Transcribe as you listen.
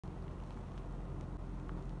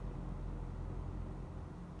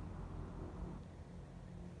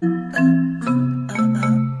I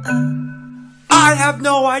have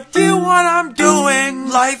no idea what I'm doing.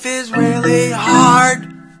 Life is really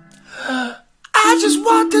hard. I just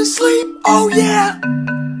want to sleep, oh yeah,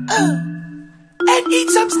 and eat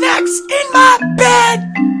some snacks in my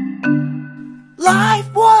bed.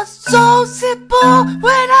 Life was so simple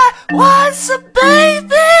when I was a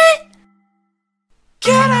baby.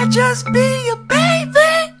 Can I just be a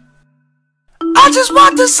baby? I just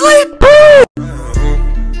want to sleep.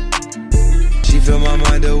 She fill my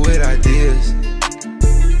mind up with ideas.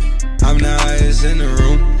 I'm the highest in the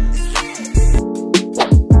room.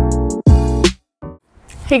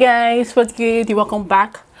 Hey guys, what's good? Welcome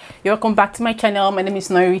back to my channel. My name is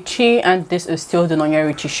Chit, and this is still the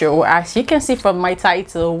Chit show. As you can see from my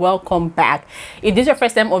title, welcome back. If this is your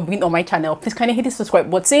first time of being on my channel, please kindly hit the subscribe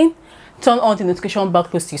button, turn on the notification bell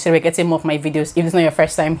close to you so you're getting more of my videos. If this is not your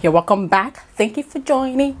first time here, welcome back. Thank you for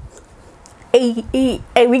joining. Hey,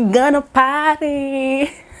 we gonna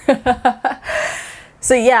party.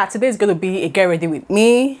 So yeah, today is gonna be a get ready with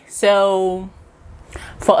me. So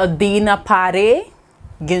for a dinner party,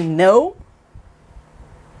 you know.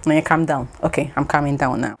 Now you calm down. Okay, I'm calming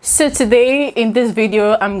down now. So today in this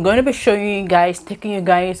video, I'm going to be showing you guys, taking you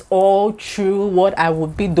guys all through what I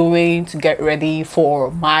would be doing to get ready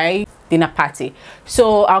for my dinner party.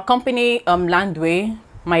 So our company, Landway,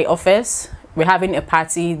 my office, we're having a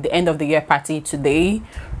party, the end of the year party today,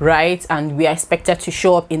 right? And we are expected to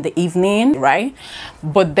show up in the evening, right?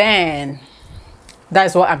 But then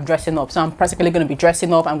that's what I'm dressing up. So I'm practically going to be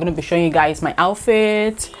dressing up. I'm going to be showing you guys my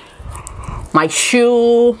outfit, my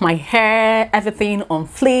shoe, my hair, everything on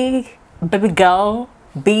fleek.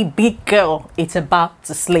 Baby girl, it's about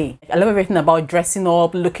to slay. I love everything about dressing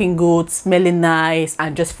up, looking good, smelling nice,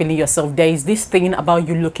 and just feeling yourself. There is this thing about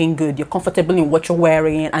you looking good. You're comfortable in what you're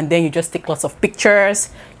wearing, and then you just take lots of pictures.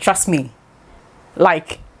 Trust me,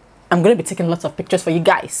 like, I'm gonna be taking lots of pictures for you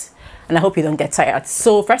guys, and I hope you don't get tired.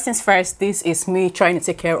 So first things first, this is me trying to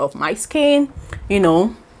take care of my skin. You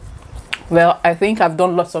know, well, I think I've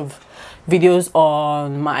done lots of videos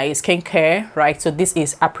on my skincare, right? So this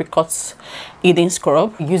is apricot eating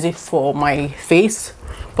scrub. I use it for my face,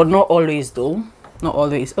 but not always though, not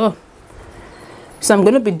always. Oh, so I'm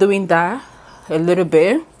gonna be doing that a little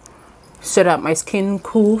bit so that my skin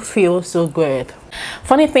could feel so good.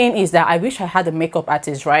 Funny thing is that I wish I had a makeup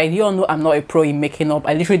artist, right? You all know I'm not a pro in making up.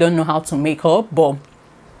 I literally don't know how to make up, but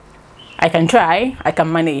I can try, I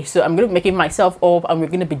can manage. So I'm gonna be making myself up, and we're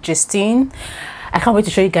gonna be gisting. I can't wait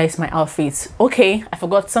to show you guys my outfits. Okay, I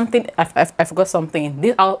forgot something. I forgot something.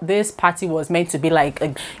 This party was meant to be like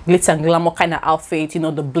a glitz and glamour kind of outfit, you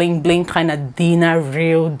know, the bling bling kind of dinner,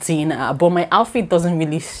 real dinner. But my outfit doesn't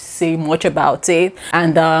really say much about it,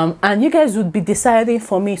 and you guys would be deciding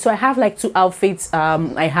for me. So I have like two outfits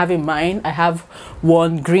I have in mind. I have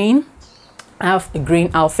one green. I have a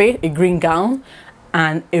green outfit, a green gown,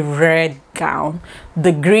 and a red gown.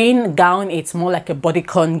 The green gown, it's more like a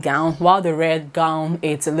bodycon gown, while the red gown,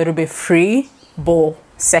 it's a little bit free but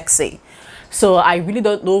sexy. So I really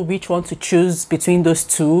don't know which one to choose between those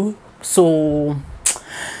two. So,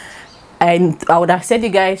 and I would have said you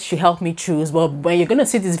guys should help me choose, but when you're gonna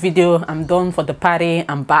see this video, I'm done for the party,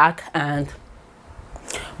 I'm back.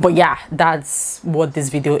 But yeah, that's what this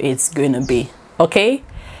video is gonna be. Okay,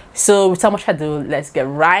 so without much ado, let's get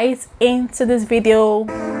right into this video.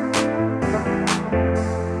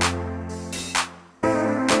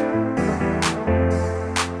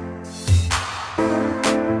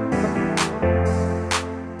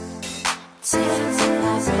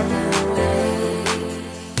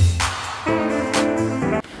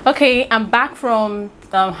 Okay, I'm back from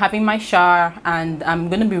having my shower, and I'm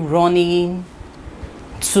gonna be running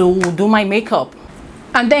to do my makeup.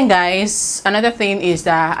 And then guys, another thing is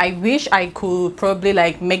that I wish I could probably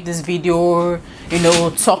like make this video, you know,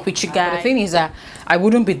 talk with you guys. But the thing is that I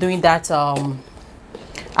wouldn't be doing that.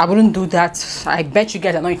 I wouldn't do that. I bet you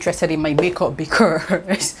guys are not interested in my makeup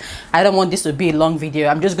because I don't want this to be a long video.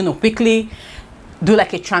 I'm just gonna quickly do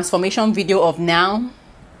like a transformation video of now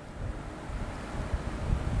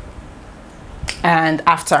and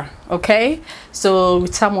after. Okay, so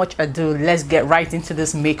without much ado, let's get right into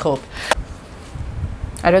this makeup.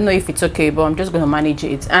 I don't know if it's okay, but I'm just gonna manage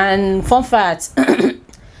it. And fun fact, I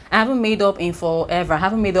haven't made up in forever. I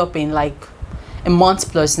haven't made up in like a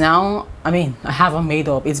month plus now. I mean, I haven't made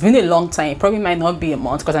up. It's been a long time. It probably might not be a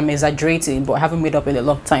month because I'm exaggerating, but I haven't made up in a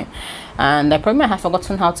long time. And I probably might have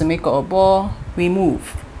forgotten how to make up, but we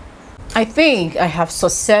move. I think I have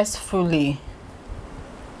successfully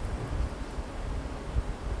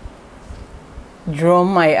drawn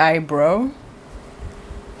my eyebrow.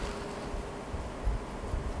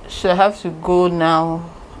 So I have to go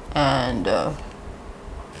now and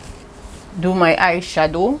do my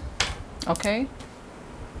eyeshadow. Okay,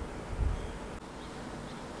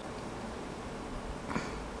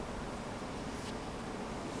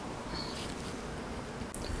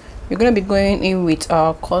 we're gonna be going in with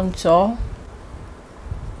our contour.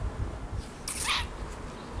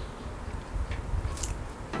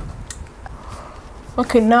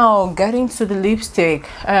 Okay, now getting to the lipstick.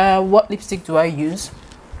 What lipstick do I use?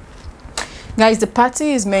 Guys, the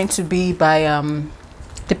party is meant to be by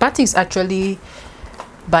the party is actually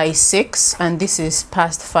by 6 and this is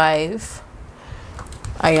past 5.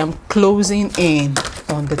 I am closing in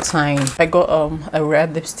on the time. I got a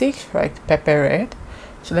red lipstick, right, pepper red.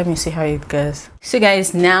 So let me see how it goes. So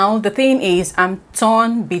guys, now the thing is I'm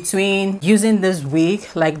torn between using this wig,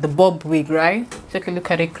 like the bob wig, right? Take a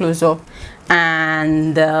look at it close up,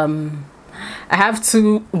 and I have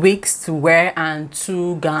 2 wigs to wear and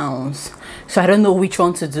 2 gowns, so I don't know which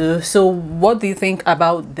one to do. So what do you think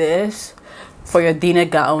about this for your dinner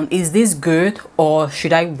gown? Is this good, or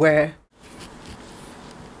should I wear?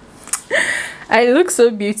 I look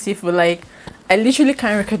so beautiful, like I literally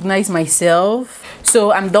can't recognize myself.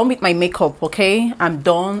 So I'm done with my makeup. Okay, I'm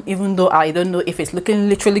done, even though I don't know if it's looking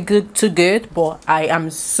literally good, too good, but I am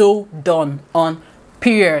so done on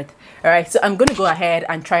period. All right, so I'm gonna go ahead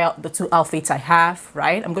and try out the 2 outfits I have.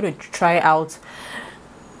 Right, I'm gonna try out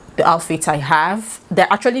the outfits I have. There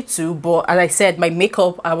are actually 2, but as I said, my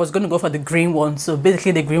makeup, I was gonna go for the green one, so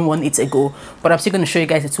basically the green one, it's a go, but I'm still gonna show you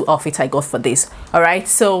guys the 2 outfits I got for this. All right,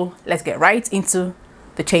 so let's get right into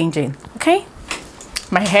the changing. Okay,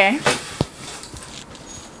 my hair.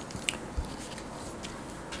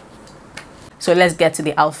 So let's get to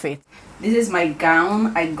the outfit. This is my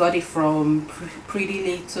gown. I got it from Pretty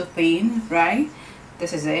Little Thing, right?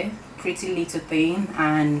 This is it, Pretty Little Thing,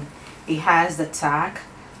 and it has the tag.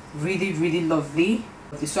 Really, really lovely.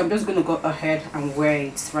 So I'm just gonna go ahead and wear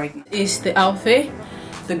it right now. It's the outfit,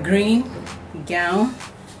 the green gown,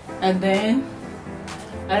 and then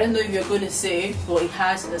I don't know if you're gonna see it, but it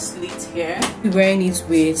has a slit here. I'm wearing it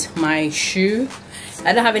with my shoe.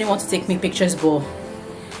 I don't have anyone to take me pictures, but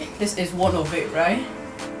this is one of it, right?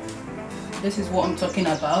 This is what I'm talking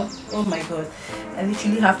about. Oh my god, I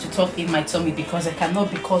literally have to talk in my tummy because I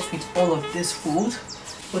cannot be caught with all of this food.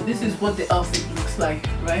 But this is what the outfit looks like,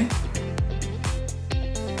 right?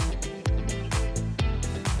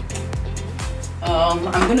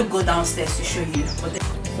 I'm gonna go downstairs to show you. So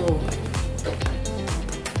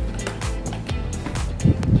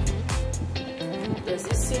does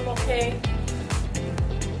this seem okay?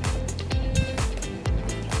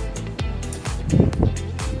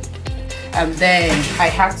 And then I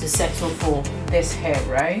have to settle for this hair,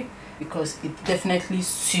 right? Because it definitely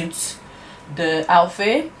suits the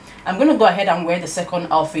outfit. I'm gonna go ahead and wear the second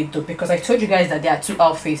outfit though, because I told you guys that there are 2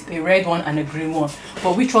 outfits, a red one and a green one.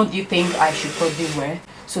 But which one do you think I should probably wear?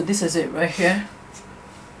 So this is it right here.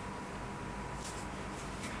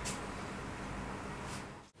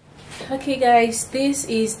 Okay guys, this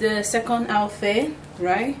is the second outfit,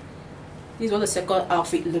 right? This is what the second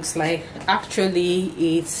outfit looks like. Actually,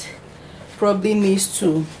 it probably needs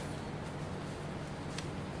to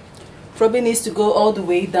go all the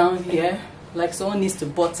way down here, like someone needs to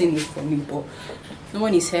button it for me, but no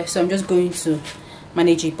one is here, so I'm just going to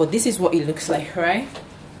manage it. But this is what it looks like, right?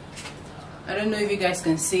 I don't know if you guys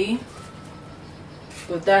can see,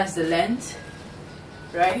 but that's the length,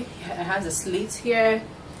 right? It has a slit here,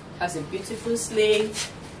 has a beautiful slit,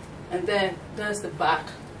 and then that's the back.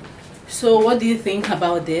 So what do you think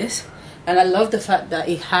about this? And I love the fact that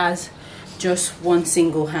it has just one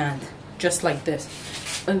single hand, just like this,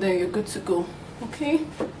 and then you're good to go. Okay,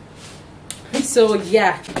 so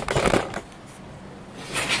yeah.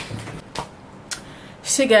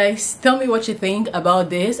 So guys, tell me what you think about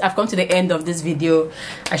this. I've come to the end of this video.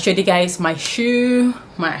 I showed you guys my shoe,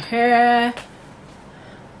 my hair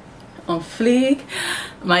on fleek,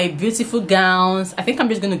 my beautiful gowns. I think I'm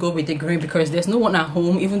just gonna go with the green because there's no one at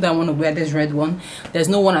home. Even though I want to wear this red one, there's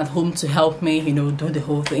no one at home to help me, you know, do the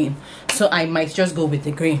whole thing. So I might just go with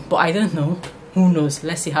the green, but I don't know, who knows.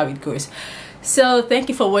 Let's see how it goes. So thank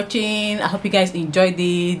you for watching. I hope you guys enjoyed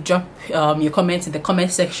it. Drop your comments in the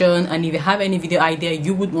comment section, and if you have any video idea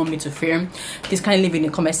you would want me to film, please kindly leave in the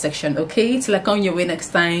comment section. Okay, till I come your way next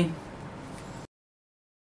time.